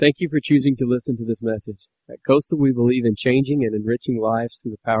Thank you for choosing to listen to this message. At Coastal, we believe in changing and enriching lives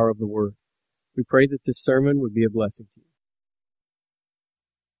through the power of the Word. We pray that this sermon would be a blessing to you.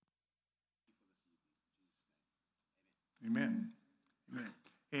 Amen. Amen.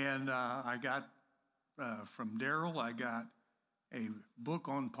 And I got, from Daryl, I got a book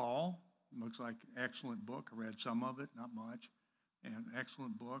on Paul. Looks like an excellent book. I read some of it, not much. An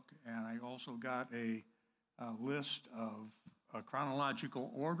excellent book. And I also got a list of a chronological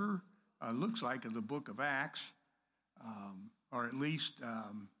order, looks like of the book of Acts, or at least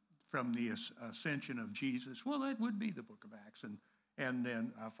from the ascension of Jesus. Well, that would be the book of Acts, and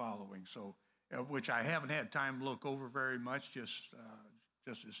then following. So, which I haven't had time to look over very much, just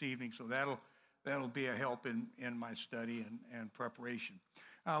this evening. So that'll be a help in my study and preparation.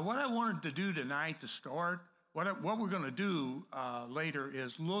 What I wanted to do tonight to start, what we're going to do later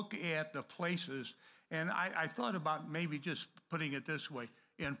is look at the places. And I thought about maybe just putting it this way.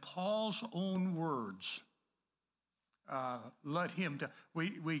 In Paul's own words,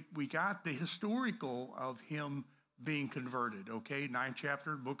 we got the historical of him being converted, okay? 9th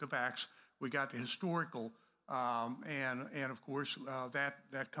chapter, book of Acts. We got the historical, and of course,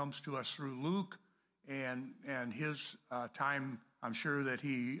 that comes to us through Luke and his time. I'm sure that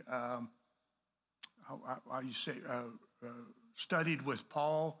he, studied with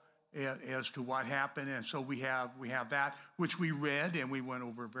Paul as to what happened, and so we have that, which we read and we went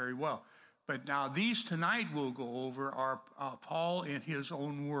over very well. But now these tonight we'll go over are Paul in his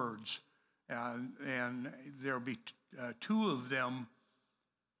own words, and there'll be two of them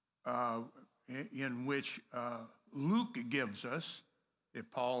in which Luke gives us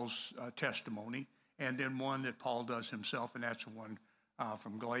Paul's testimony, and then one that Paul does himself, and that's the one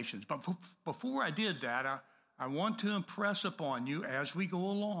from Galatians. But before I did that, I want to impress upon you as we go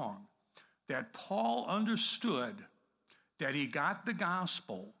along that Paul understood that he got the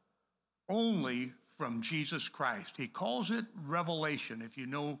gospel only from Jesus Christ. He calls it revelation, if you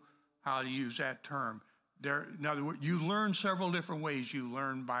know how to use that term. In other words, you learn several different ways. You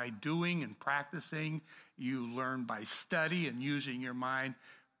learn by doing and practicing. You learn by study and using your mind.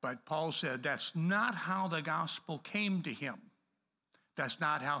 But Paul said that's not how the gospel came to him. That's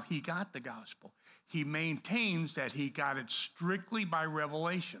not how he got the gospel. He maintains that he got it strictly by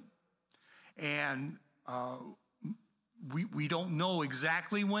revelation. And we don't know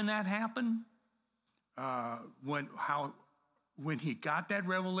exactly when that happened, when he got that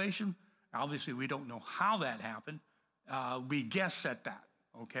revelation. Obviously, we don't know how that happened. We guess at that,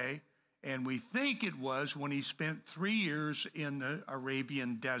 okay? And we think it was when he spent 3 years in the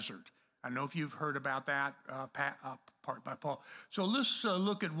Arabian desert. I don't know if you've heard about that part by Paul. So let's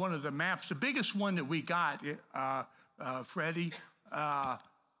look at one of the maps. The biggest one that we got, Freddie,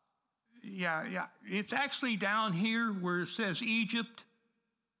 it's actually down here where it says Egypt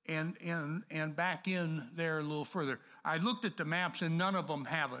and back in there a little further. I looked at the maps and none of them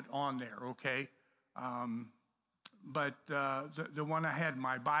have it on there, okay? But the one I had in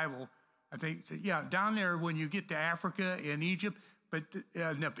my Bible, I think, down there when you get to Africa and Egypt, but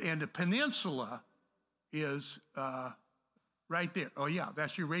and the peninsula is right there. Oh, yeah,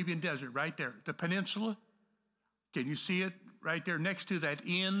 that's the Arabian Desert right there. The peninsula, can you see it right there next to that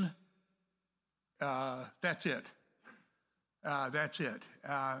inn? That's it. That's it.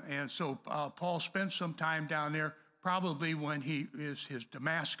 And so Paul spent some time down there, probably when his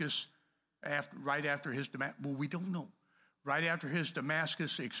Damascus, right after his Damascus, well, we don't know. Right after his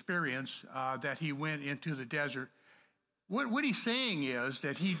Damascus experience, that he went into the desert. What he's saying is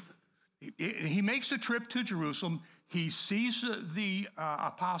that he makes a trip to Jerusalem. He sees the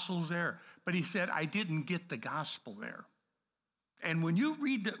apostles there, but he said, I didn't get the gospel there. And when you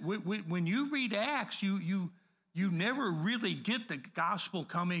read Acts, you never really get the gospel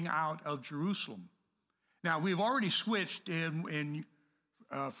coming out of Jerusalem. Now, we've already switched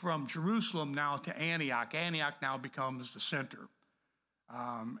from Jerusalem now to Antioch. Antioch now becomes the center.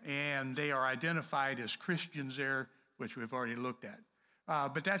 And they are identified as Christians there, which we've already looked at.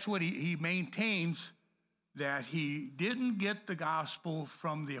 But that's what he maintains, that he didn't get the gospel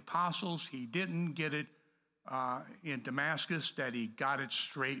from the apostles. He didn't get it in Damascus, that he got it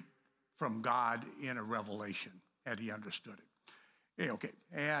straight from God in a revelation, and he understood it. Okay,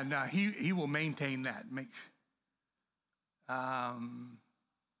 and he will maintain that.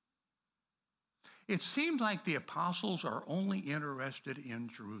 It seems like the apostles are only interested in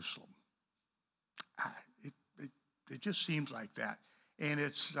Jerusalem. It just seems like that. And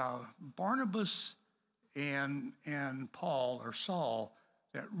it's Barnabas and Paul or Saul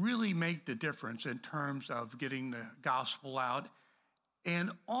that really make the difference in terms of getting the gospel out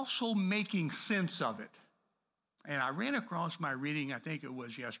and also making sense of it. And I ran across my reading, I think it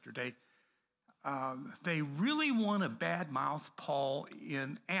was yesterday. They really want to badmouth Paul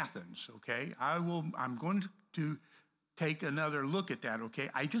in Athens, okay? I'm going to take another look at that, okay?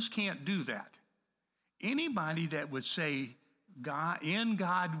 I just can't do that. Anybody that would say, in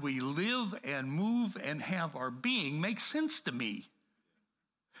God we live and move and have our being makes sense to me.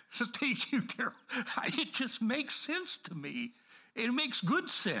 So thank you, Daryl. It just makes sense to me. It makes good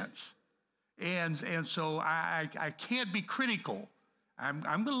sense. And so I can't be critical. I'm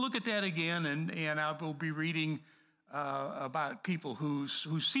going to look at that again, and I will be reading about people who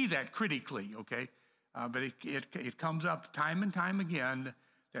see that critically, okay? But it comes up time and time again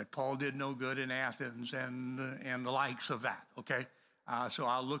that Paul did no good in Athens and the likes of that, okay? So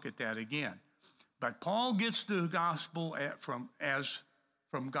I'll look at that again. But Paul gets the gospel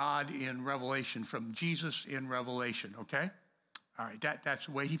from God in Revelation, from Jesus in Revelation, okay? All right, that's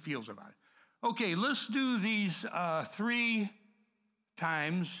the way he feels about it. Okay, let's do these 3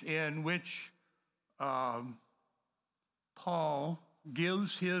 times in which Paul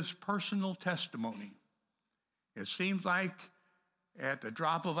gives his personal testimony. It seems like at the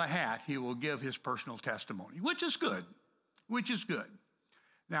drop of a hat, he will give his personal testimony, which is good,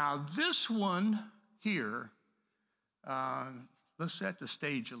 Now, this one here, let's set the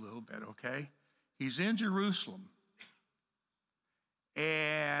stage a little bit, okay? He's in Jerusalem,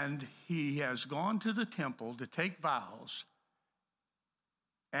 and he has gone to the temple to take vows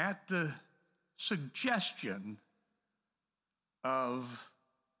at the suggestion of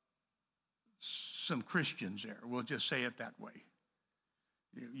some Christians there. We'll just say it that way.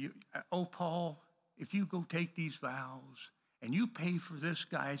 Paul, if you go take these vows and you pay for this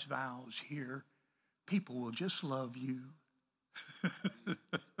guy's vows here, people will just love you.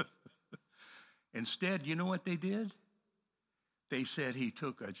 Instead, you know what they did? They said he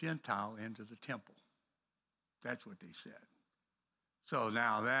took a Gentile into the temple. That's what they said. So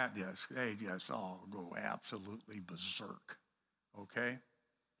now they just all go absolutely berserk, okay?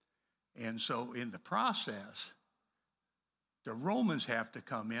 And so in the process, the Romans have to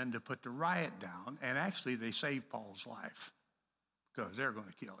come in to put the riot down, and actually they save Paul's life because they're going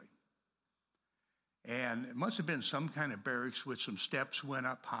to kill him. And it must have been some kind of barracks with some steps went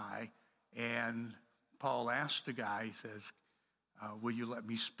up high, and Paul asked the guy, he says, will you let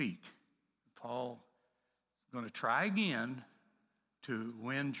me speak? Paul is going to try again to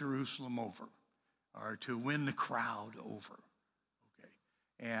win Jerusalem over, or to win the crowd over. Okay,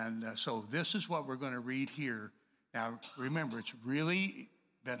 and so this is what we're going to read here. Now, remember, it's really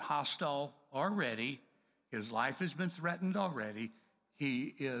been hostile already. His life has been threatened already.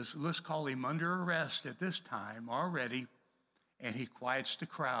 He is, let's call him under arrest at this time already, and he quiets the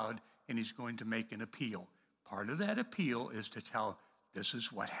crowd, and he's going to make an appeal. Part of that appeal is to tell, this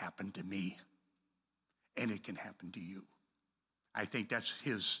is what happened to me, and it can happen to you. I think that's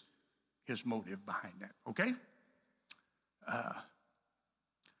his motive behind that, okay?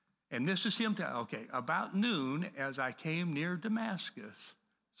 And this is him, about noon, as I came near Damascus,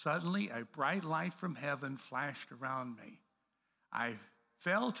 suddenly a bright light from heaven flashed around me. I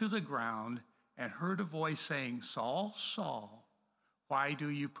fell to the ground and heard a voice saying, Saul, Saul, why do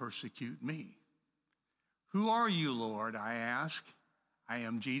you persecute me? Who are you, Lord? I asked. I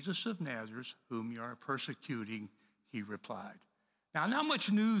am Jesus of Nazareth, whom you are persecuting, he replied. Now, not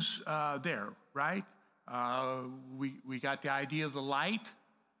much news there, right? We got the idea of the light.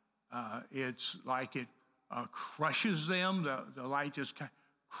 It's like it crushes them. The light just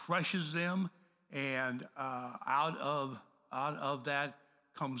crushes them, and out of that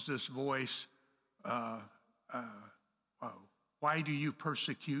comes this voice. Why do you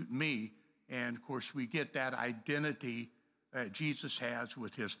persecute me? And of course, we get that identity that Jesus has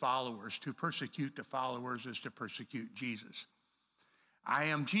with his followers. To persecute the followers is to persecute Jesus. I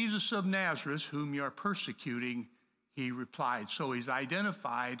am Jesus of Nazareth, whom you are persecuting, he replied. So he's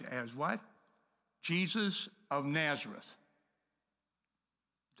identified as what? Jesus of Nazareth.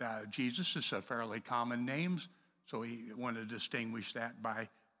 Jesus is a fairly common name, so he wanted to distinguish that by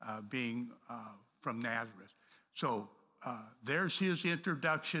being from Nazareth. So there's his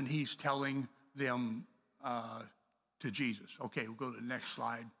introduction. He's telling them to Jesus. Okay, we'll go to the next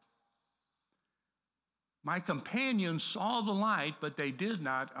slide. My companions saw the light, but they did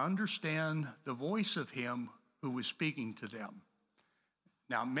not understand the voice of him who was speaking to them.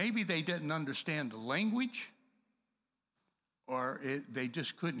 Now, maybe they didn't understand the language, or they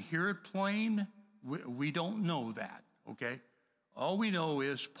just couldn't hear it plain. We don't know that, okay? All we know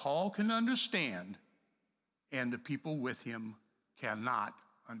is Paul can understand, and the people with him cannot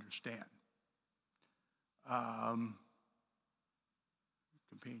understand.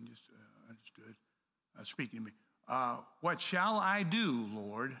 Companions understood. Speaking to me. What shall I do,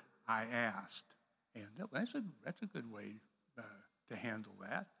 Lord? I asked. And that's a good way to handle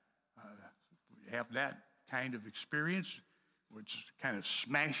that. Have that kind of experience, which kind of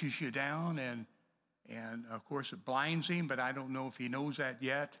smashes you down, and of course it blinds him, but I don't know if he knows that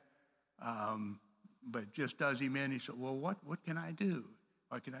yet. But just does him in. He said, well, what can I do?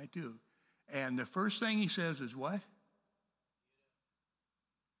 What can I do? And the first thing he says is what?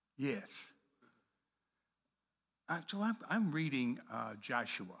 Yes. So I'm reading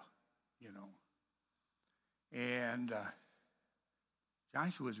Joshua, and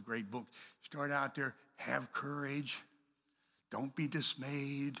Joshua is a great book. Start out there, have courage, don't be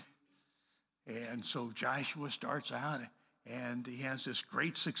dismayed. And so Joshua starts out, and he has this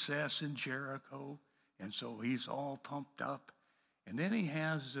great success in Jericho, and so he's all pumped up. And then he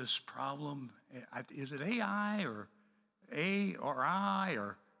has this problem. Is it AI or A or I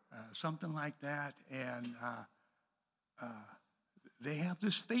or something like that? And they have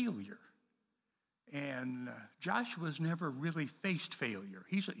this failure. And Joshua's never really faced failure.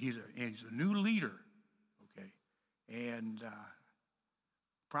 He's a new leader, okay? And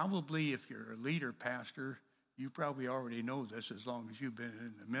probably if you're a leader, pastor, you probably already know this as long as you've been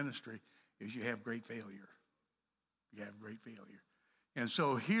in the ministry, is you have great failure. You have great failure. And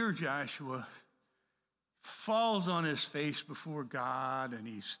so here Joshua falls on his face before God, and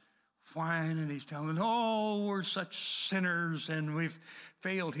he's whining, he's telling, oh, we're such sinners, and we've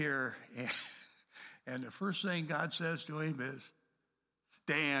failed here. And the first thing God says to him is,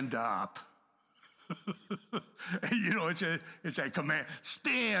 stand up. It's a command,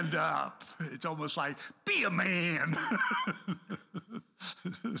 stand up. It's almost like, be a man.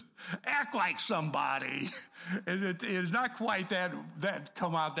 Act like somebody. And it is not quite that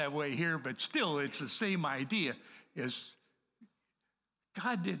come out that way here, but still it's the same idea. Is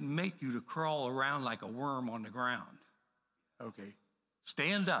God didn't make you to crawl around like a worm on the ground. Okay,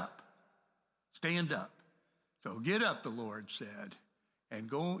 stand up. Stand up. So get up, the Lord said, and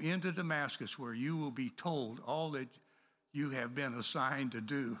go into Damascus, where you will be told all that you have been assigned to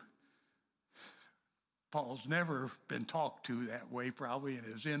do. Paul's never been talked to that way probably in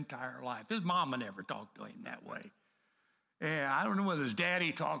his entire life. His mama never talked to him that way. And I don't know whether his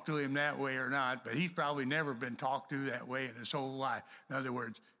daddy talked to him that way or not, but he's probably never been talked to that way in his whole life. In other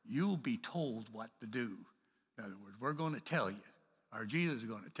words, you'll be told what to do. In other words, we're going to tell you, or Jesus is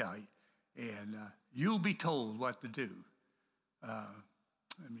going to tell you, and you'll be told what to do.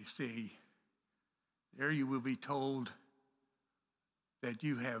 Let me see. There you will be told that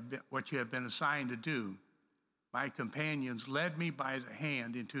you have been, what you have been assigned to do. My companions led me by the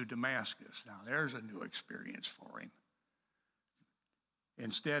hand into Damascus. Now, there's a new experience for him.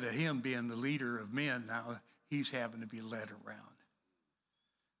 Instead of him being the leader of men, now he's having to be led around.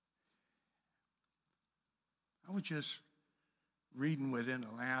 I was just reading within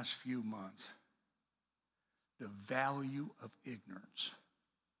the last few months the value of ignorance.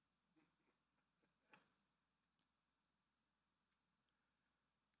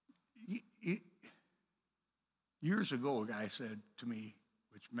 Years ago, a guy said to me,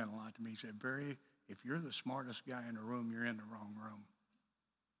 which meant a lot to me, he said, Barry, if you're the smartest guy in the room, you're in the wrong room.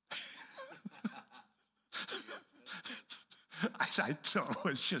 I thought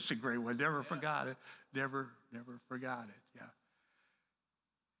it's just a great one. Never forgot it. Never forgot it. Yeah.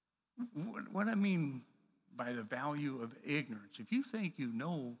 What I mean by the value of ignorance, if you think you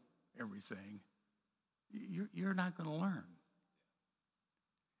know everything, you're not going to learn.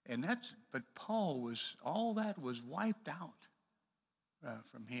 And but Paul all that was wiped out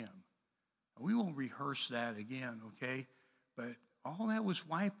from him. We won't rehearse that again, okay? But all that was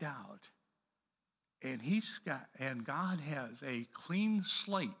wiped out. And God has a clean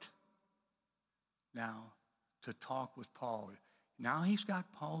slate now to talk with Paul. Now he's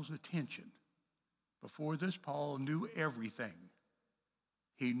got Paul's attention. Before this, Paul knew everything.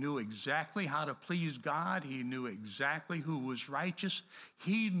 He knew exactly how to please God. He knew exactly who was righteous.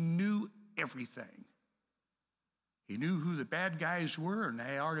 He knew everything. He knew who the bad guys were and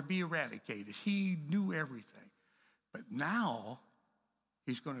they are to be eradicated. He knew everything. But now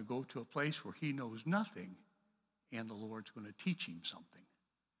he's going to go to a place where he knows nothing, and the Lord's going to teach him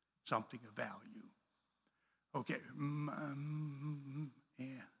something of value. Okay.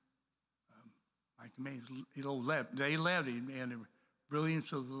 They left him, and the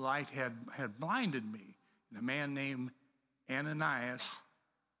brilliance of the light had blinded me. And a man named Ananias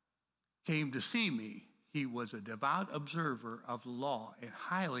came to see me. He was a devout observer of the law and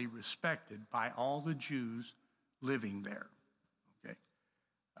highly respected by all the Jews living there. Okay.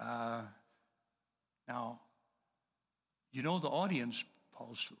 Now, you know the audience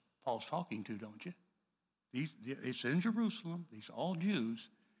Paul's talking to, don't you? It's in Jerusalem. These are all Jews.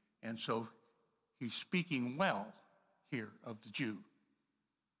 And so he's speaking well here of the Jew.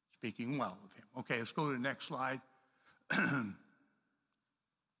 Speaking well of him. Okay, let's go to the next slide.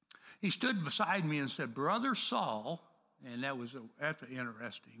 He stood beside me and said, Brother Saul, and that's an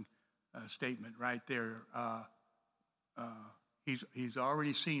interesting statement right there. He's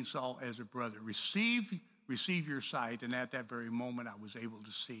already seen Saul as a brother. Receive your sight, and at that very moment I was able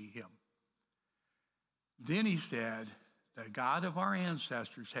to see him. Then he said, the God of our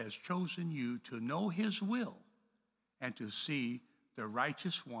ancestors has chosen you to know his will and to see the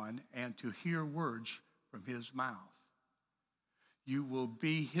righteous one and to hear words from his mouth. You will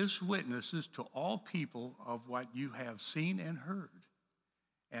be his witnesses to all people of what you have seen and heard.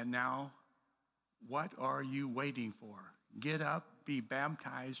 And now, what are you waiting for? Get up, be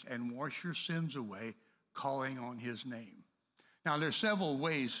baptized, and wash your sins away, calling on his name. Now, there's several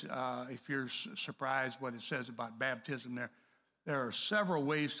ways, if you're surprised what it says about baptism there are several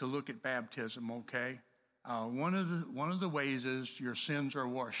ways to look at baptism, okay? One of the ways is your sins are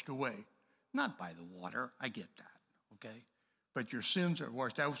washed away. Not by the water, I get that, okay? But your sins are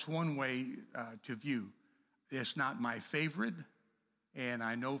washed. That's one way to view. It's not my favorite, and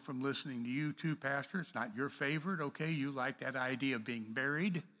I know from listening to you too, Pastor, it's not your favorite, okay? You like that idea of being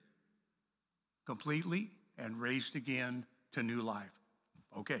buried completely and raised again to new life.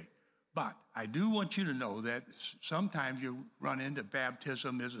 Okay, but I do want you to know that sometimes you run into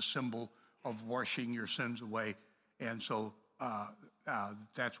baptism as a symbol of washing your sins away, and so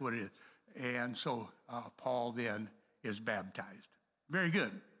that's what it is. And so Paul then is baptized. Very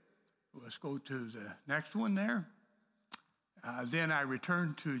good. Let's go to the next one there. Then I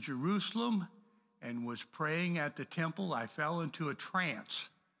returned to Jerusalem and was praying at the temple. I fell into a trance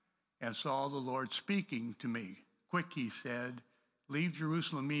and saw the Lord speaking to me. Quick, he said, leave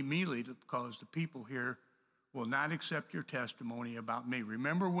Jerusalem immediately because the people here will not accept your testimony about me.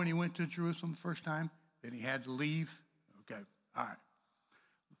 Remember when he went to Jerusalem the first time? Then he had to leave? Okay, all right.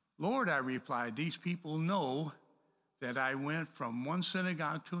 Lord, I replied, these people know that I went from one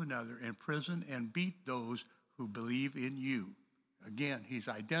synagogue to another in prison and beat those who believe in you. Again, he's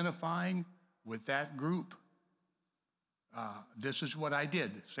identifying with that group. This is what I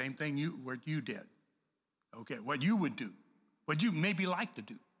did. Same thing what you did. Okay, what you would do. What you maybe like to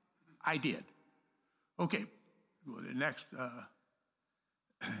do. I did. Okay, well, the next.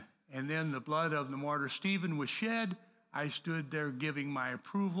 And then the blood of the martyr Stephen was shed. I stood there giving my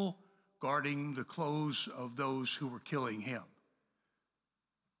approval, guarding the clothes of those who were killing him.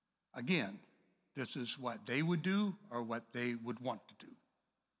 Again, this is what they would do or what they would want to do.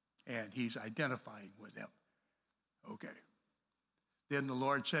 And he's identifying with them. Okay. Then the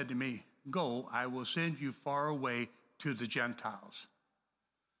Lord said to me, go, I will send you far away to the Gentiles.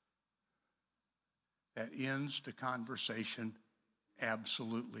 That ends the conversation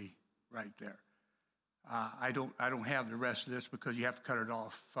absolutely right there. I don't have the rest of this because you have to cut it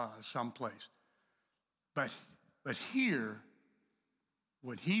off someplace. But here,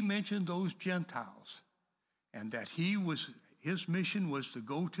 when he mentioned those Gentiles and that his mission was to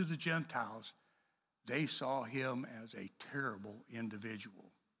go to the Gentiles, they saw him as a terrible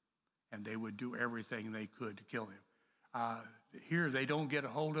individual, and they would do everything they could to kill him. Here, they don't get a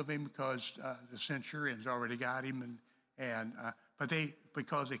hold of him because the centurion's already got him, but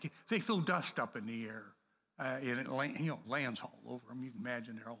because they throw dust up in the air, and it lands all over them. You can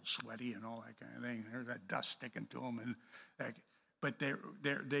imagine they're all sweaty and all that kind of thing. There's that dust sticking to them, but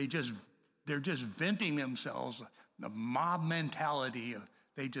they're just venting themselves. The mob mentality.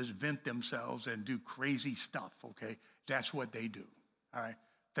 They just vent themselves and do crazy stuff. Okay, that's what they do. All right.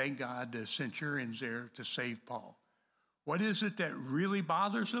 Thank God the centurion's there to save Paul. What is it that really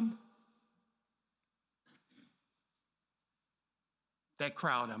bothers them? That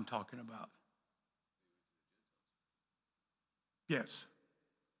crowd I'm talking about. Yes.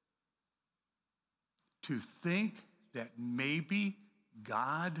 To think that maybe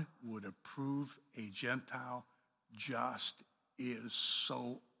God would approve a Gentile just is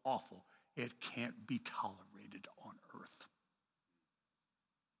so awful. It can't be tolerated on earth.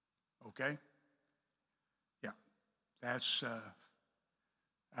 Okay? Yeah. That's,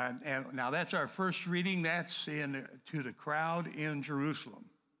 and now that's our first reading. That's to the crowd in Jerusalem.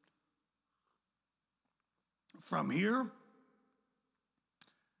 From here,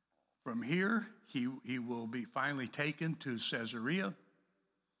 he will be finally taken to Caesarea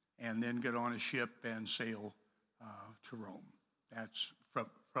and then get on a ship and sail to Rome. That's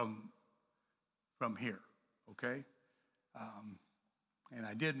from here, okay? And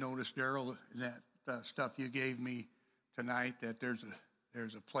I did notice, Daryl, in that stuff you gave me tonight, that there's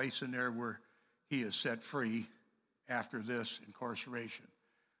a place in there where he is set free after this incarceration.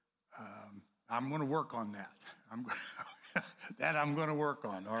 I'm going to work on that. I'm going to work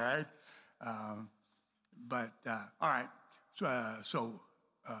on, all right? All right, so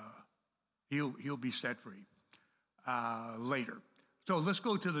he'll be set free later. So let's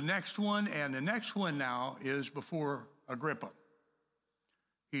go to the next one, and the next one now is before Agrippa.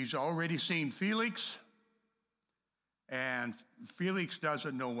 He's already seen Felix, and Felix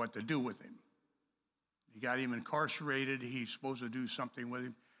doesn't know what to do with him. He got him incarcerated. He's supposed to do something with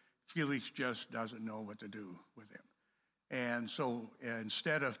him. Felix just doesn't know what to do with him. And so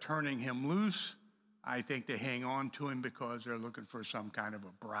instead of turning him loose, I think they hang on to him because they're looking for some kind of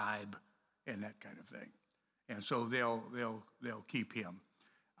a bribe and that kind of thing. And so they'll keep him.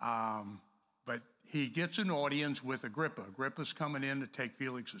 But he gets an audience with Agrippa. Agrippa's coming in to take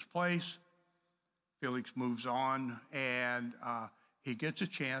Felix's place. Felix moves on, and he gets a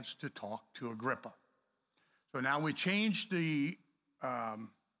chance to talk to Agrippa. So now we changed the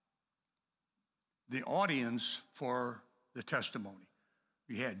audience for the testimony.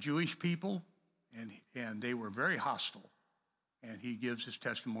 We had Jewish people, and they were very hostile, and he gives his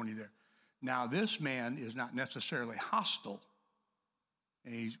testimony there. Now, this man is not necessarily hostile,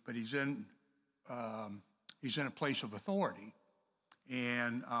 but he's in a place of authority,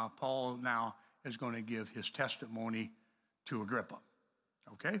 and Paul now is going to give his testimony to Agrippa.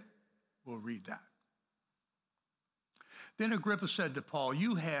 Okay? We'll read that. Then Agrippa said to Paul,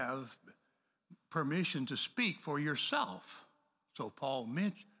 "You have permission to speak for yourself." So Paul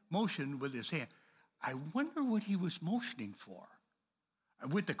motioned with his hand. I wonder what he was motioning for.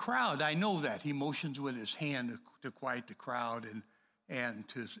 With the crowd, I know that he motions with his hand to quiet the crowd and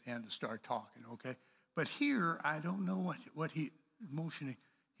to start talking. Okay, but here I don't know what he motioning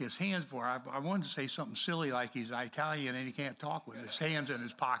his hands for. I wanted to say something silly like he's Italian and he can't talk with his hands in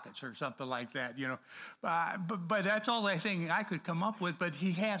his pockets or something like that, you know. But that's all I think I could come up with. But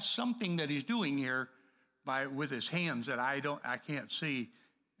he has something that he's doing here with his hands that I can't see.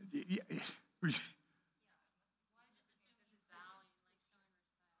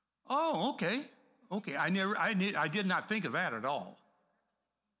 Oh, okay. I did not think of that at all.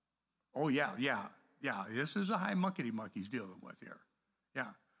 Oh yeah. This is a high muckety muck he's dealing with here.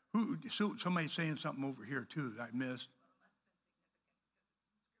 Yeah. So somebody's saying something over here too that I missed.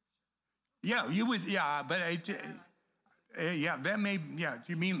 Yeah, you would. Yeah, but yeah, that may. Yeah, do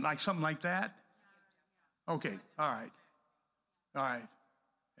you mean like something like that? Okay. All right. Yeah.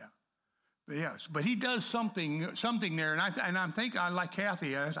 But yes, but he does something there, and I'm thinking, I like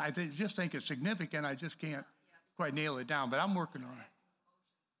Kathy. I just think it's significant. I just can't quite nail it down, but I'm working on it.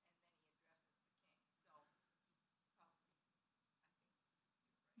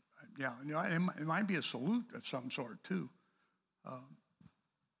 Yeah, you know, it might be a salute of some sort too. All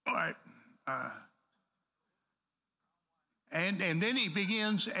right. And then he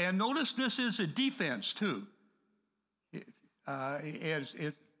begins, and notice this is a defense too. It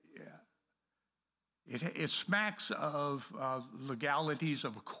smacks of legalities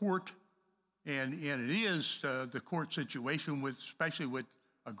of a court, and it is the court situation especially with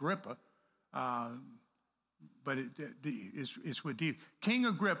Agrippa. But it's with King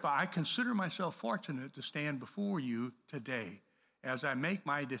Agrippa. I consider myself fortunate to stand before you today as I make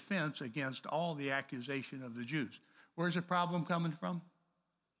my defense against all the accusation of the Jews. Where's the problem coming from?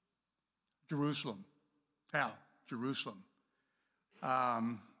 Jerusalem. Yeah, Jerusalem.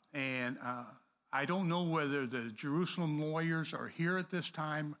 And I don't know whether the Jerusalem lawyers are here at this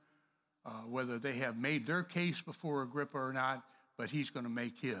time, whether they have made their case before Agrippa or not, but he's going to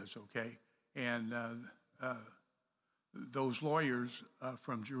make his, okay? And those lawyers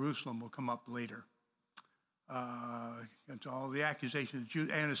from Jerusalem will come up later. It's all the accusations of Jews,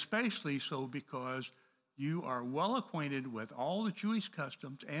 and especially so because you are well acquainted with all the Jewish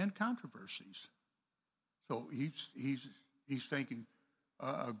customs and controversies. So he's thinking,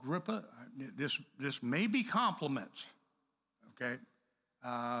 Agrippa, this may be compliments, okay?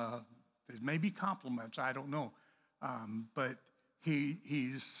 It may be compliments, I don't know. But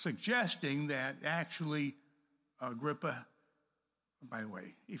he's suggesting that actually Agrippa, by the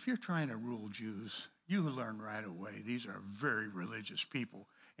way, if you're trying to rule Jews, you learn right away these are very religious people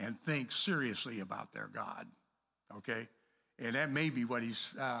and think seriously about their God, okay? And that may be what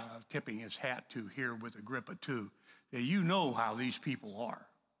he's tipping his hat to here with Agrippa too. That you know how these people are.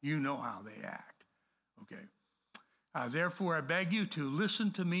 You know how they act, okay? Therefore, I beg you to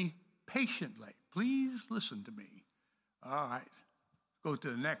listen to me patiently. Please listen to me. All right, go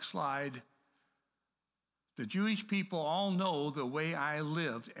to the next slide. The Jewish people all know the way I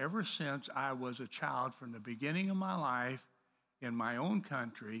lived ever since I was a child from the beginning of my life in my own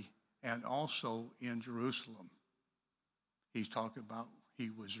country and also in Jerusalem. He's talking about he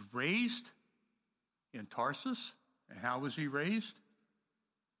was raised in Tarsus. And how was he raised?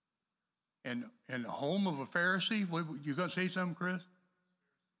 In the home of a Pharisee? You going to say something, Chris?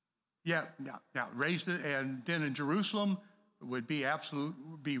 Yeah, now raised, and then in Jerusalem would be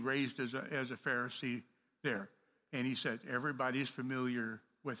raised as a Pharisee there. And he said, everybody's familiar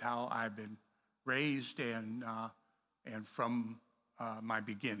with how I've been raised and from my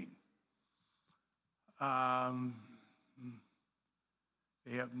beginning.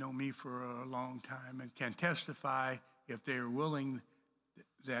 They have known me for a long time and can testify, if they are willing,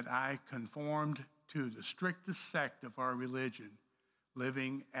 that I conformed to the strictest sect of our religion,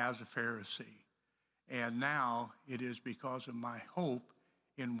 living as a Pharisee. And now it is because of my hope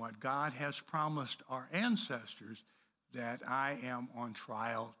in what God has promised our ancestors that I am on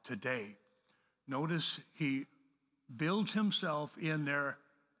trial today. Notice he builds himself in there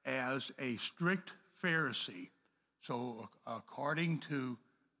as a strict Pharisee. So according to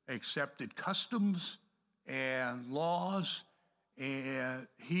accepted customs and laws, and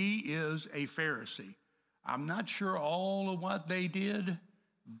he is a Pharisee. I'm not sure all of what they did,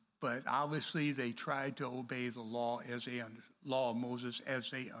 but obviously they tried to obey the law law of Moses as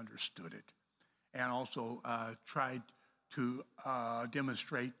they understood it, and also tried to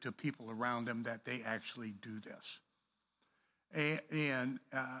demonstrate to people around them that they actually do this.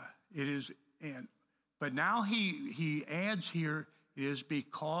 But now he adds here, it is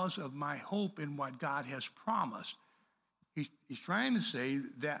because of my hope in what God has promised. He's trying to say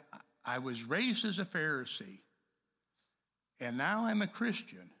that I was raised as a Pharisee, and now I'm a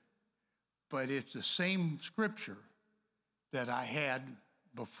Christian, but it's the same scripture that I had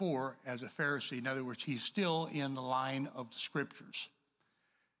before as a Pharisee. In other words, he's still in the line of the scriptures.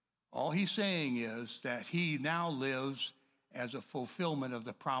 All he's saying is that he now lives as a fulfillment of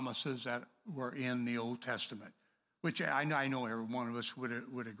the promises that were in the Old Testament, which I know every one of us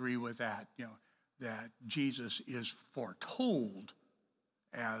would agree with that, that Jesus is foretold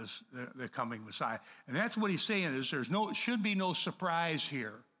as the coming Messiah. And that's what he's saying, is should be no surprise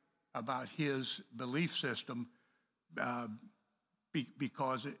here about his belief system,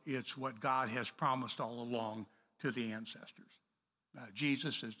 because it's what God has promised all along to the ancestors.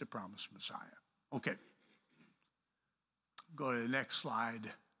 Jesus is the promised Messiah. Okay. Go to the next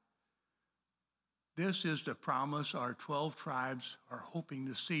slide. This is the promise our 12 tribes are hoping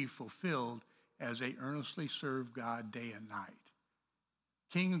to see fulfilled as they earnestly serve God day and night.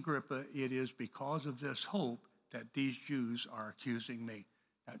 King Agrippa, it is because of this hope that these Jews are accusing me.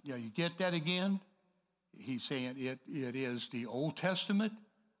 Now, you get that again? He's saying it is the Old Testament.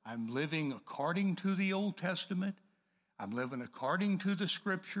 I'm living according to the Old Testament. I'm living according to the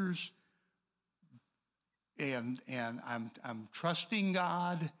scriptures. And I'm trusting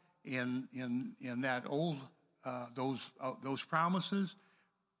God in that old those promises,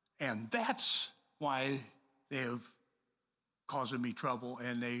 and that's why they have caused me trouble,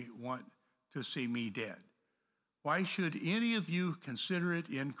 and they want to see me dead. Why should any of you consider it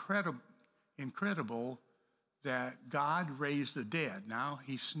incredible that God raised the dead? Now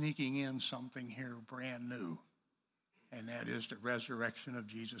he's sneaking in something here brand new, and that is the resurrection of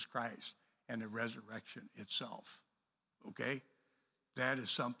Jesus Christ and the resurrection itself. Okay? That is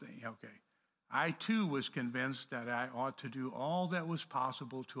something, okay. I too was convinced that I ought to do all that was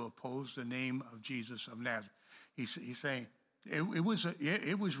possible to oppose the name of Jesus of Nazareth. He's saying it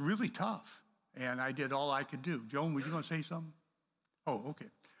was really tough, and I did all I could do. Joan, were you going to say something? Oh, okay.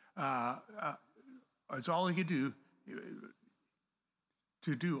 It's all he could do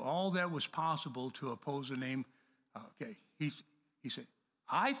to do all that was possible to oppose the name. Okay, he said,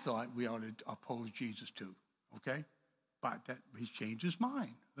 I thought we ought to oppose Jesus too, okay? But he's changed his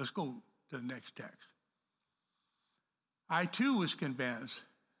mind. Let's go to the next text. I too was convinced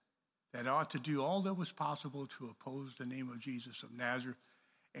that I ought to do all that was possible to oppose the name of Jesus of Nazareth,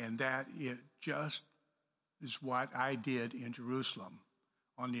 and that it just is what I did in Jerusalem.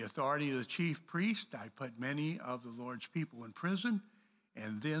 On the authority of the chief priest, I put many of the Lord's people in prison,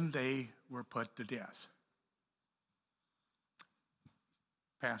 and then they were put to death.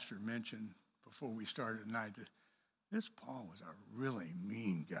 Pastor mentioned before we started tonight that this Paul was a really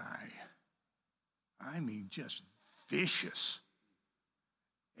mean guy. I mean, just vicious,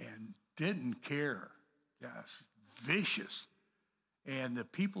 and didn't care, just vicious. And the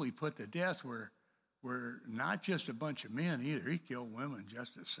people he put to death were not just a bunch of men either. He killed women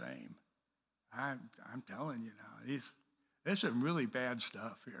just the same. I'm telling you now, there's some really bad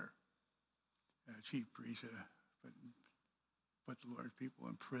stuff here. Chief priest put the Lord's people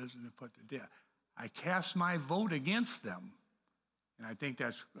in prison and put to death. I cast my vote against them. And I think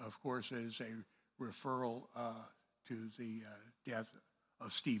that's, of course, is a referral to the death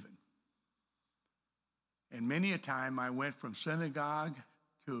of Stephen. And many a time I went from synagogue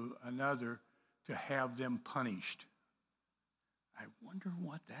to another to have them punished. I wonder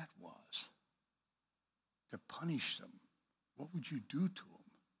what that was. To punish them. What would you do to them?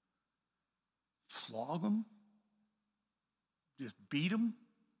 Flog them? Just beat them?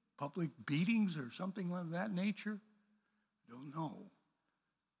 Public beatings or something of that nature? Don't know.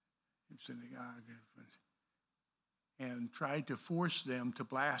 In synagogue. And tried to force them to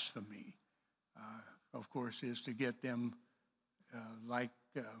blasphemy. Of course, is to get them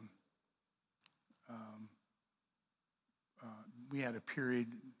we had a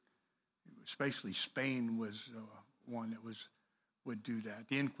period, especially Spain was one that would do that.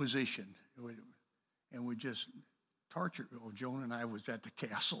 The Inquisition, and would just torture. Oh, Joan and I was at the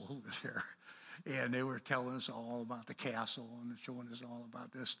castle over there, and they were telling us all about the castle and showing us all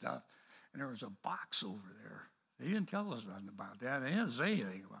about this stuff. And there was a box over there. They didn't tell us nothing about that. They didn't say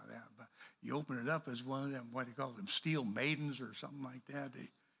anything about that. But you open it up as one of them, what do you call them, steel maidens or something like that.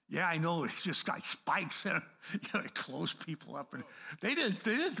 Yeah, I know. It's just like spikes in them. They close people up, and they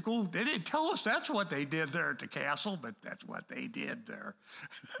didn't tell us that's what they did there at the castle, but that's what they did there.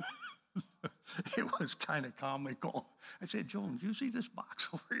 It was kind of comical. I said, Joan, do you see this box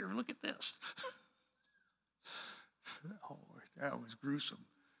over here? Look at this. Oh, that was gruesome.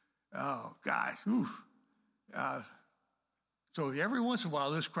 Oh, gosh. So every once in a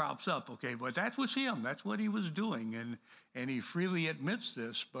while this crops up, okay, but that was him. That's what he was doing, and he freely admits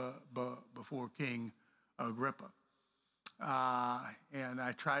this before King Agrippa. And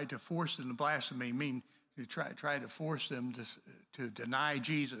I tried to force them to blasphemy. I mean, to try to force them to deny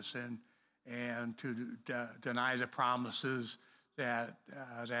Jesus and to deny the promises that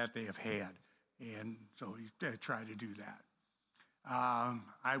they have had. And so he tried to do that.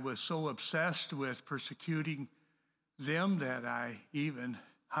 I was so obsessed with persecuting them that I even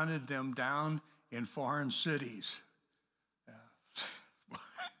hunted them down in foreign cities.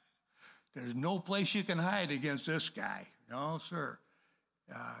 There's no place you can hide against this guy. No, sir.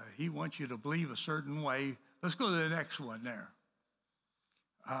 He wants you to believe a certain way. Let's go to the next one there.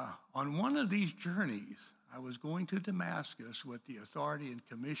 On one of these journeys, I was going to Damascus with the authority and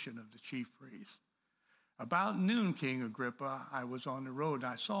commission of the chief priest. About noon, King Agrippa, I was on the road,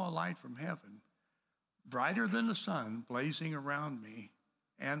 and I saw a light from heaven, brighter than the sun, blazing around me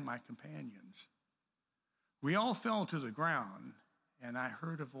and my companions. We all fell to the ground, and I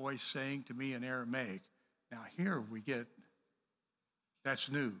heard a voice saying to me in Aramaic, now here we get, that's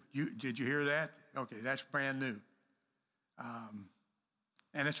new. Did you hear that? Okay, that's brand new.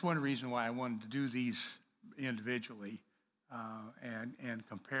 And it's one reason why I wanted to do these individually and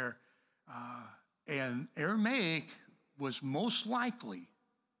compare. And Aramaic was most likely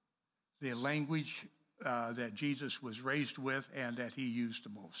the language that Jesus was raised with and that he used the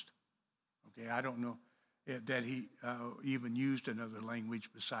most. Okay, I don't know that he even used another language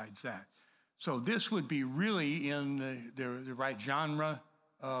besides that. So this would be really in the right genre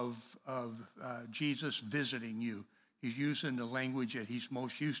of Jesus visiting you. He's using the language that he's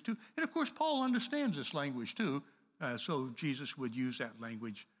most used to. And of course, Paul understands this language too, so Jesus would use that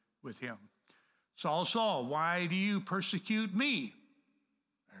language with him. Saul, Saul, why do you persecute me?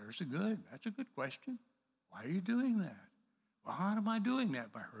 That's a good question. Why are you doing that? Well, how am I doing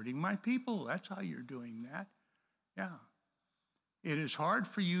that? By hurting my people. That's how you're doing that. Yeah. It is hard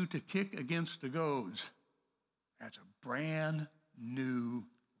for you to kick against the goads. That's a brand new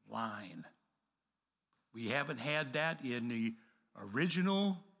line. We haven't had that in the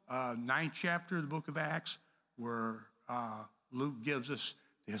original 9th chapter of the book of Acts, where Luke gives us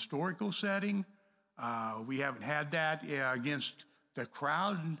the historical setting. We haven't had that against the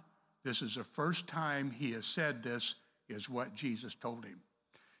crowd. This is the first time he has said this, is what Jesus told him.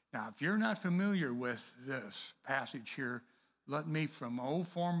 Now, if you're not familiar with this passage here, let me, from old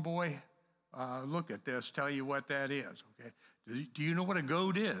farm boy, look at this, tell you what that is, okay? Do you know what a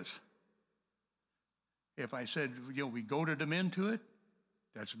goad is? If I said, we goaded them into it,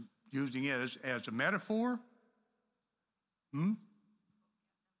 that's using it as a metaphor.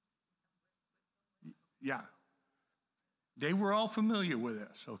 Yeah. They were all familiar with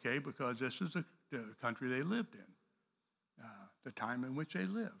this, okay, because this is the country they lived in, the time in which they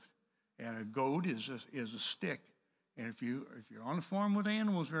lived. And a goad is a stick. And if you're on a farm with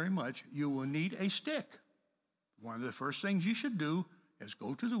animals very much, you will need a stick. One of the first things you should do is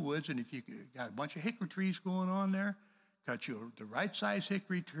go to the woods, and if you got a bunch of hickory trees going on there, cut you the right size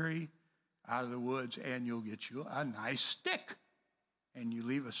hickory tree out of the woods, and you'll get you a nice stick. And you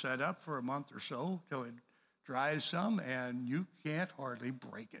leave it set up for a month or so till it dries some, and you can't hardly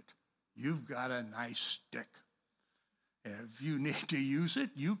break it. You've got a nice stick. If you need to use it,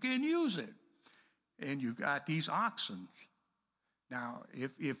 you can use it. And you got these oxen. Now,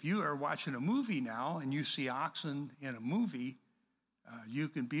 if you are watching a movie now and you see oxen in a movie, you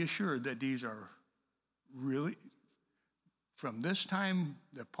can be assured that these are really, from this time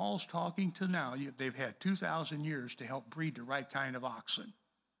that Paul's talking to now, they've had 2,000 years to help breed the right kind of oxen.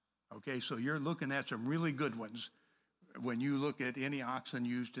 Okay, so you're looking at some really good ones when you look at any oxen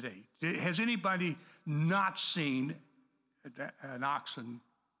used today. Has anybody not seen an oxen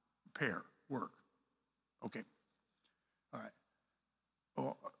pair work? Okay, all right.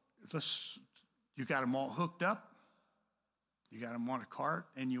 Oh, you got them all hooked up. You got them on a cart,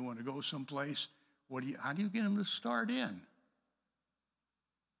 and you want to go someplace. How do you get them to start in?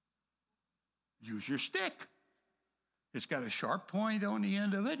 Use your stick. It's got a sharp point on the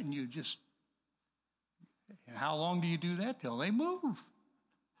end of it, and and how long do you do that? Till they move.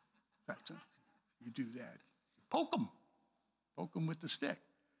 You do that. Poke them with the stick.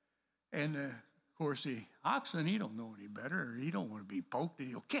 And of course, the oxen, he don't know any better. He don't want to be poked, and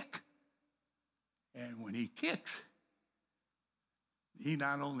he'll kick. And when he kicks, he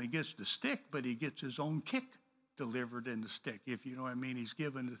not only gets the stick, but he gets his own kick delivered in the stick. If you know what I mean, he's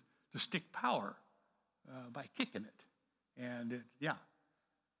given the stick power by kicking it. And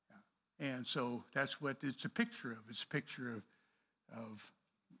and so that's what it's a picture of. It's a picture of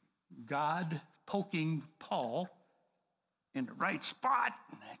God poking Paul in the right spot,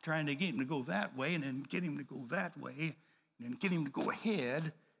 trying to get him to go that way, and then get him to go that way, and then get him to go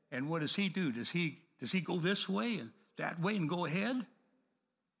ahead. And what does he do? Does he go this way and that way and go ahead?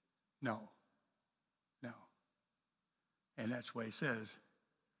 No. And that's why he says,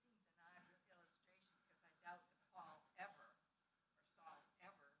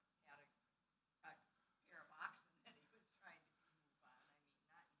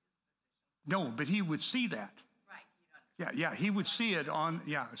 no, but he would see that. Right. Yeah, he would see it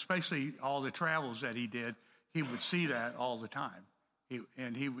especially all the travels that he did. He would see that all the time.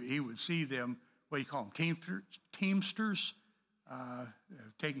 He would see them, what do you call them, teamsters,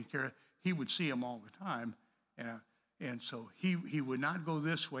 taking care of. He would see them all the time. And so he would not go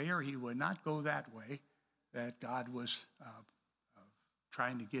this way or he would not go that way that God was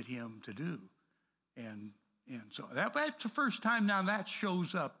trying to get him to do. And so that's the first time now that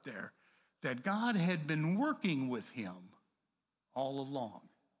shows up there, that God had been working with him all along,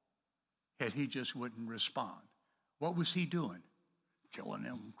 and he just wouldn't respond. What was he doing? Killing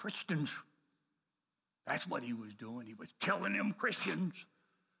them Christians. That's what he was doing. He was killing them Christians.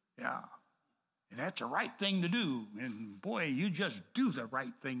 Yeah. And that's the right thing to do. And boy, you just do the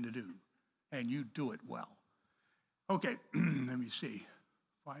right thing to do. And you do it well. Okay, let me see.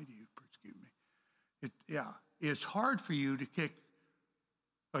 Why do you persecute me? It's hard for you to kick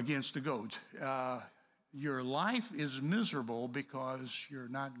against the goats. Your life is miserable because you're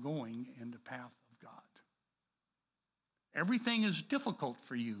not going in the path of God. Everything is difficult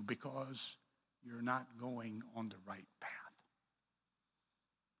for you because you're not going on the right path.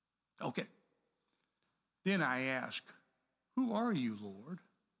 Okay. Then I ask, who are you, Lord?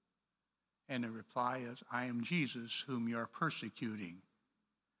 And the reply is, I am Jesus whom you are persecuting.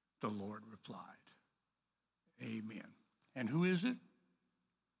 The Lord replied. Amen. And who is it?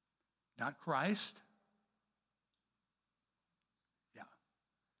 Not Christ. Yeah.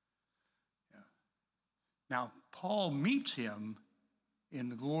 Now, Paul meets him in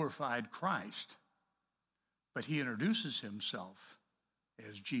the glorified Christ, but he introduces himself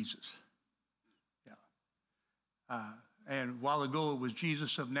as Jesus. And a while ago, it was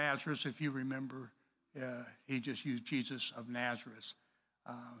Jesus of Nazareth, if you remember. He just used Jesus of Nazareth.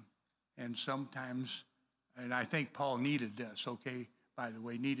 And sometimes, and I think Paul needed this, okay, by the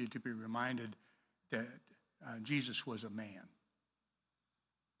way, needed to be reminded that Jesus was a man.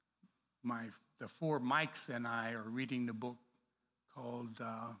 The four Mikes and I are reading the book called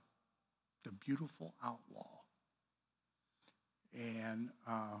The Beautiful Outlaw. And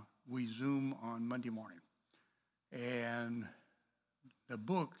we Zoom on Monday morning. And the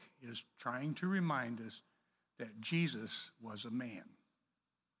book is trying to remind us that Jesus was a man.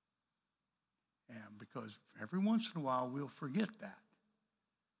 And because every once in a while we'll forget that.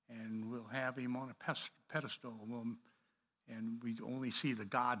 And we'll have him on a pedestal, and we only see the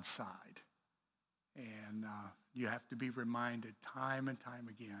God side. And you have to be reminded time and time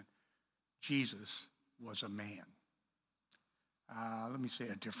again, Jesus was a man. Let me say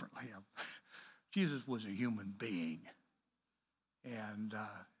it differently. Jesus was a human being, and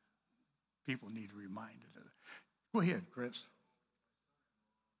people need to be reminded of it. Go ahead, Chris.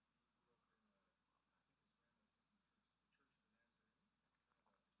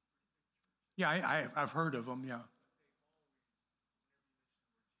 Yeah, I've heard of them, yeah.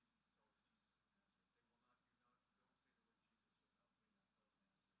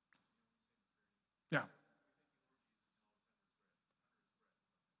 Yeah.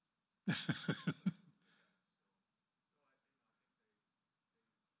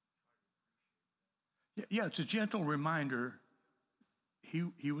 Yeah, it's a gentle reminder.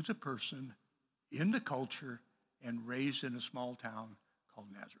 He was a person in the culture and raised in a small town called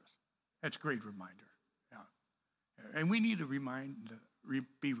Nazareth. That's a great reminder. Yeah, and we need to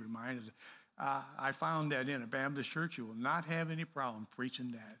be reminded. I found that in a Baptist church, you will not have any problem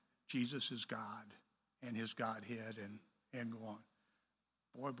preaching that Jesus is God and his Godhead and go on.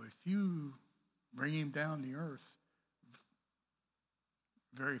 Boy, but if you bring him down the earth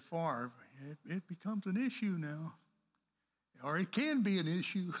very far, it becomes an issue now. Or it can be an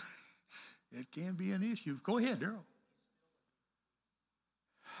issue. It can be an issue. Go ahead, Daryl.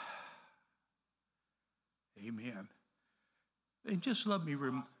 Amen. And just let me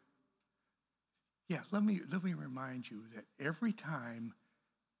remind you that every time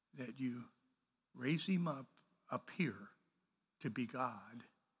that you raise him up here to be God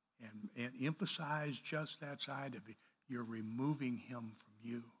and emphasize just that side of it, you're removing him from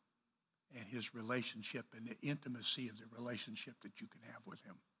you and his relationship and the intimacy of the relationship that you can have with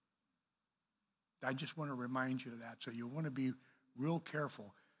him. I just want to remind you of that. So you want to be real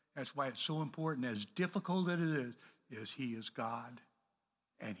careful. That's why it's so important. As difficult as it is he is God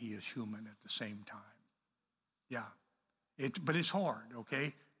and he is human at the same time. Yeah. But it's hard,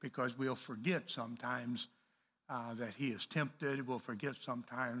 okay? Because we'll forget sometimes that he is tempted. We'll forget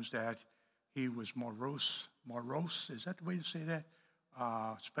sometimes that he was morose. Morose, is that the way to say that?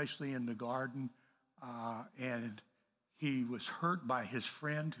 Especially in the garden. And he was hurt by his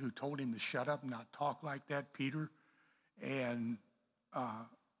friend who told him to shut up and not talk like that, Peter. And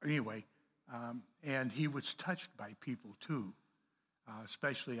anyway, and he was touched by people too.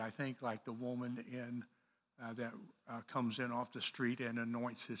 Especially, I think, like the woman that comes in off the street and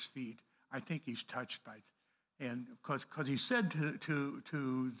anoints his feet. I think he's touched by it. And because he said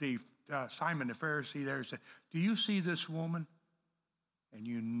to the Simon the Pharisee there, he said, "Do you see this woman?" And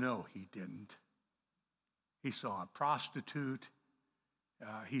you know he didn't. He saw a prostitute.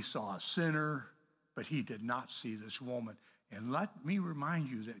 He saw a sinner, but he did not see this woman. And let me remind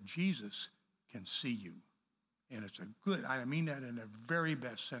you that Jesus can see you. And it's I mean that in the very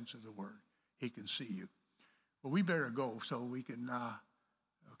best sense of the word. He can see you. Well, we better go so we can,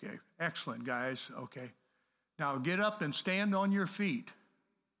 okay. Excellent, guys. Okay. Now get up and stand on your feet.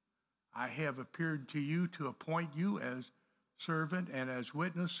 I have appeared to you to appoint you as servant and as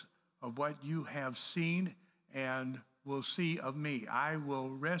witness of what you have seen and will see of me. I will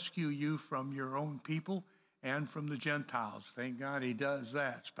rescue you from your own people and from the Gentiles. Thank God he does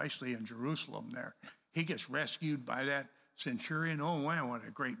that, especially in Jerusalem there. He gets rescued by that centurion. Oh, man, what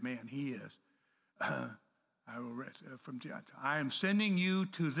a great man he is. I will from Gentiles. I am sending you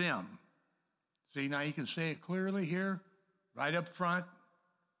to them. See, now you can say it clearly here, right up front,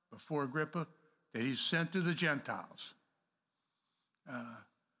 before Agrippa, that he's sent to the Gentiles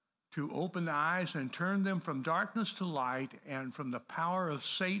to open the eyes and turn them from darkness to light and from the power of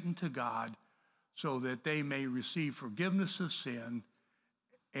Satan to God, so that they may receive forgiveness of sin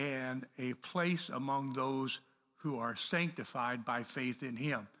and a place among those who are sanctified by faith in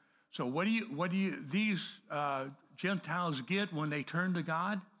him. So what do these Gentiles get when they turn to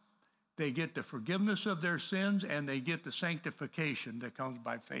God? They get the forgiveness of their sins and they get the sanctification that comes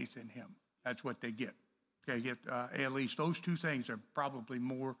by faith in him. That's what they get. They get at least those two things. Are probably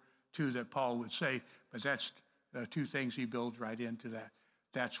more too that Paul would say, but that's two things he builds right into that.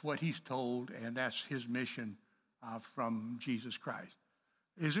 That's what he's told, and that's his mission from Jesus Christ.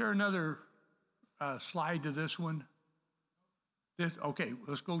 Is there another slide to this one? Okay,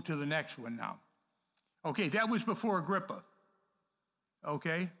 let's go to the next one now. Okay, that was before Agrippa.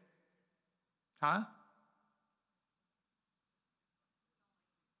 Okay? Huh?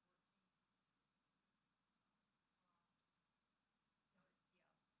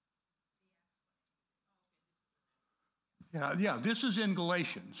 Yeah, this is in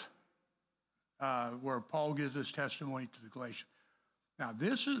Galatians, where Paul gives his testimony to the Galatians. Now,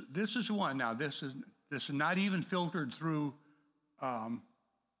 this is one. Now, this is not even filtered through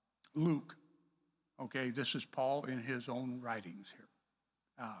Luke. Okay, this is Paul in his own writings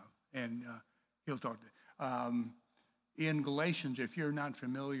here, and he'll talk. In Galatians, if you're not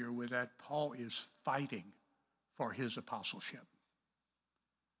familiar with that, Paul is fighting for his apostleship.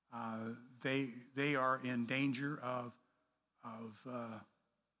 They are in danger of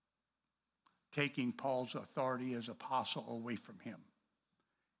taking Paul's authority as apostle away from him.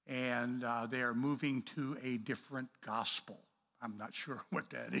 and they are moving to a different gospel. I'm not sure what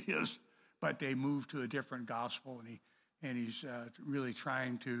that is, but they moved to a different gospel, and he's really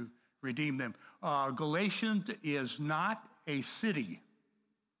trying to redeem them. Galatians is not a city.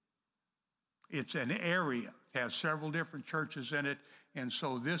 It's an area. It has several different churches in it, and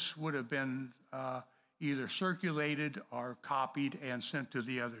so this would have been either circulated or copied and sent to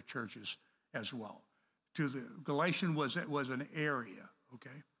the other churches as well. To the Galatian was an area.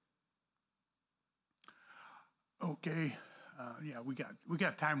 Okay. We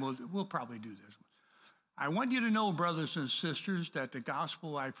got time. We'll probably do this one. I want you to know, brothers and sisters, that the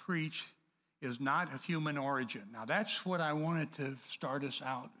gospel I preach is not of human origin. Now, that's what I wanted to start us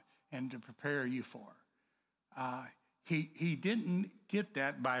out and to prepare you for. He didn't get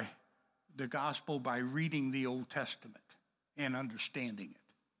that by the gospel by reading the Old Testament and understanding it,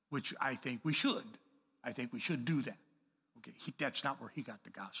 which I think we should. I think we should do that. Okay, that's not where he got the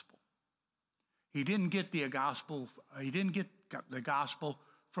gospel. He didn't get the gospel. He didn't get the gospel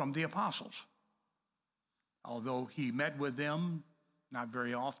from the apostles, although he met with them not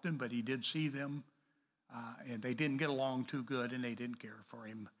very often, but he did see them, and they didn't get along too good, and they didn't care for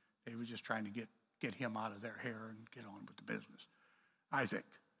him. They were just trying to get him out of their hair and get on with the business, I think.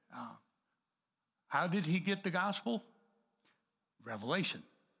 How did he get the gospel? Revelation.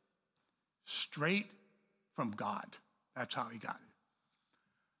 Straight from God. That's how he got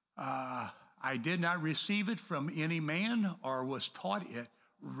it. I did not receive it from any man or was taught it.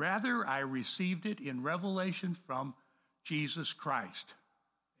 Rather, I received it in revelation from Jesus Christ.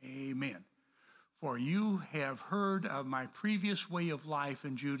 Amen. For you have heard of my previous way of life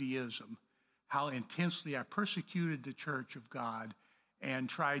in Judaism, how intensely I persecuted the church of God and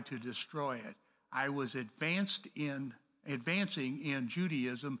tried to destroy it. I was advancing in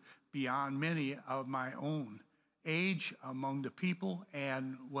Judaism beyond many of my own age among the people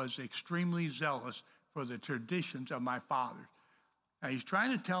and was extremely zealous for the traditions of my fathers. Now, he's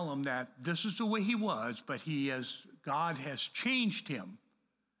trying to tell them that this is the way he was, but God has changed him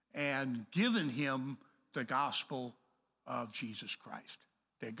and given him the gospel of Jesus Christ,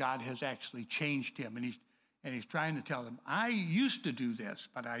 that God has actually changed him. And he's trying to tell them, I used to do this,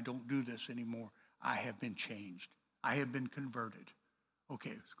 but I don't do this anymore. I have been changed. I have been converted.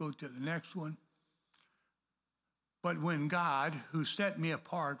 Okay, let's go to the next one. But when God, who set me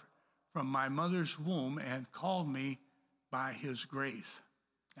apart from my mother's womb and called me by his grace.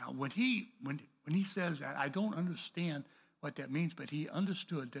 Now, when he says that, I don't understand what that means, but he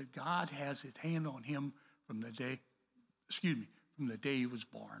understood that God has his hand on him from the day he was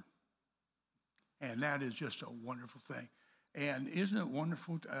born. And that is just a wonderful thing. And isn't it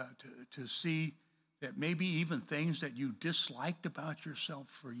wonderful to see that maybe even things that you disliked about yourself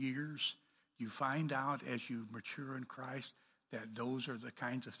for years, you find out as you mature in Christ that those are the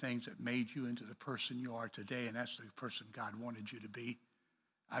kinds of things that made you into the person you are today, and that's the person God wanted you to be.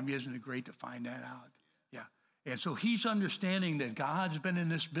 I mean, isn't it great to find that out? Yeah. And so he's understanding that God's been in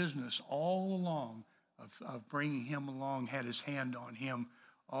this business all along of bringing him along, had his hand on him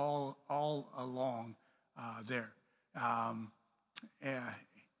all along there.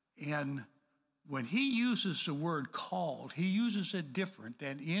 And when he uses the word called, he uses it different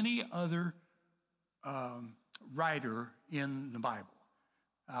than any other writer in the Bible.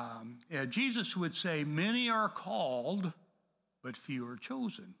 Jesus would say, many are called, but few are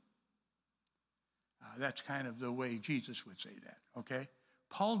chosen. That's kind of the way Jesus would say that, okay?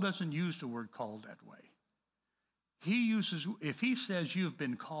 Paul doesn't use the word called that way. If he says you've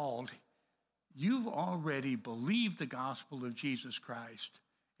been called, you've already believed the gospel of Jesus Christ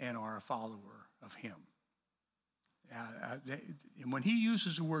and are a follower of him. And when he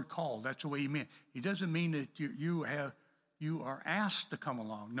uses the word called, that's the way he means. He doesn't mean that you are asked to come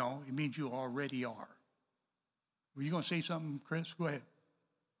along. No, it means you already are. Were you going to say something, Chris? Go ahead.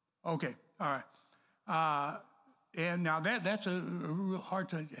 Okay, all right. And now that's a real hard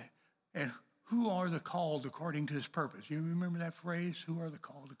to. And who are the called according to his purpose? You remember that phrase? Who are the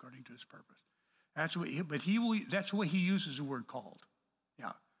called according to his purpose? That's what. That's the way he uses the word called.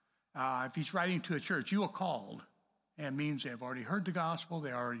 Yeah. If he's writing to a church, you are called, and means they have already heard the gospel.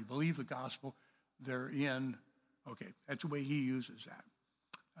 They already believe the gospel. They're in. Okay, that's the way he uses that.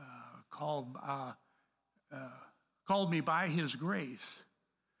 Called me by his grace.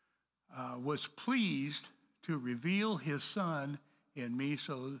 Was pleased to reveal his Son in me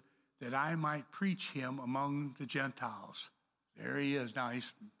so that I might preach him among the Gentiles. There he is. Now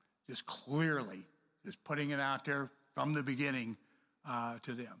he's just clearly just putting it out there from the beginning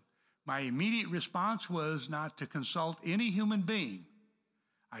to them. My immediate response was not to consult any human being.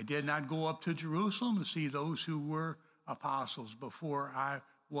 I did not go up to Jerusalem to see those who were apostles before I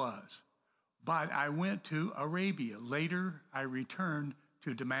was. But I went to Arabia. Later, I returned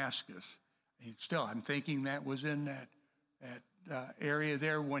to Damascus. And still, I'm thinking that was in that area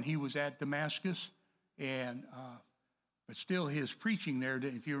there when he was at Damascus. And but still, his preaching there,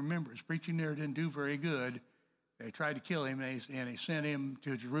 if you remember, his preaching there didn't do very good. They tried to kill him, and they sent him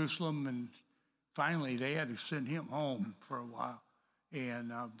to Jerusalem, and finally they had to send him home for a while.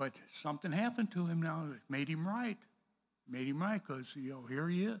 And but something happened to him now that made him right. Made him right, because here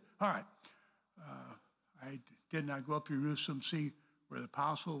he is. All right. I did not go up to Jerusalem, see where the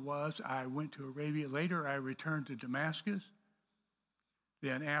apostle was. I went to Arabia. Later, I returned to Damascus.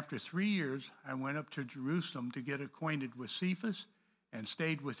 Then after 3 years, I went up to Jerusalem to get acquainted with Cephas and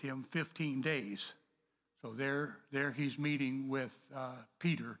stayed with him 15 days. So there he's meeting with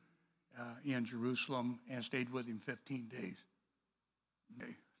Peter in Jerusalem and stayed with him 15 days.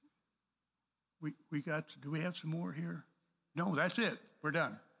 Okay. Do we have some more here? No, that's it. We're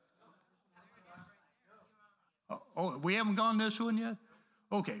done. Oh, we haven't gone this one yet?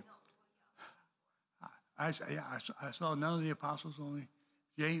 Okay. I saw none of the apostles, only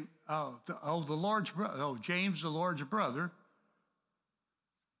James. The Lord's brother. Oh, James, the Lord's brother.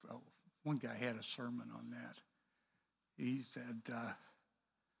 Oh, one guy had a sermon on that. He said,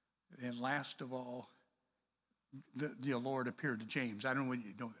 and last of all, the Lord appeared to James. I don't know whether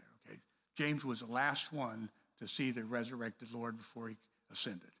you know that, okay? James was the last one to see the resurrected Lord before he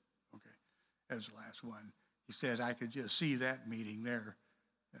ascended, okay? As the last one. He says, I could just see that meeting there.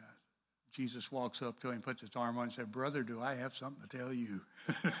 Jesus walks up to him, puts his arm on, and said, brother, do I have something to tell you?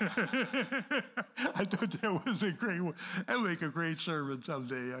 I thought that was a great one. That would make a great sermon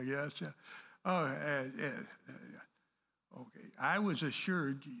someday, I guess. Okay. I was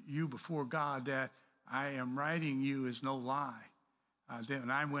assured you before God that I am writing you is no lie. Then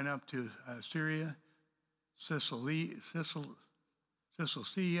I went up to Syria, Cilicia,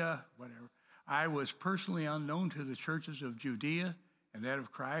 whatever. I was personally unknown to the churches of Judea and that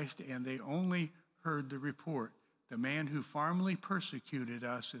of Christ, and they only heard the report. The man who formerly persecuted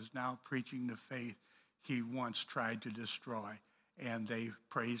us is now preaching the faith he once tried to destroy, and they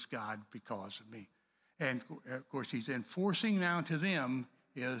praise God because of me. And of course, he's enforcing now to them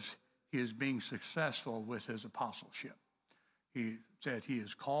is he is being successful with his apostleship. He said he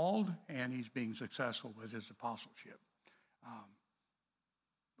is called, and he's being successful with his apostleship.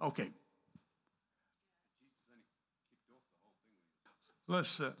 Okay.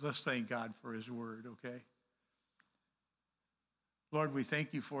 Let's thank God for his word, okay? Lord, we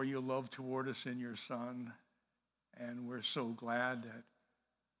thank you for your love toward us in your Son, and we're so glad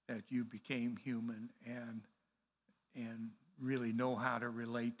that you became human and really know how to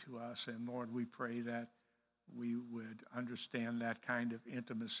relate to us. And Lord, we pray that we would understand that kind of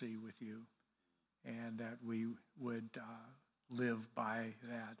intimacy with you, and that we would live by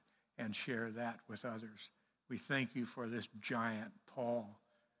that and share that with others. We thank you for this giant, Paul,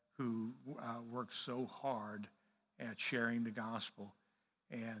 who works so hard at sharing the gospel.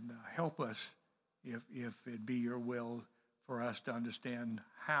 And help us, if it be your will, for us to understand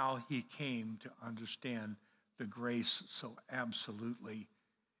how he came to understand the grace so absolutely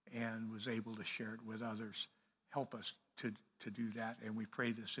and was able to share it with others. Help us to do that. And we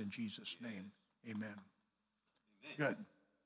pray this in Jesus' name. Amen. Good.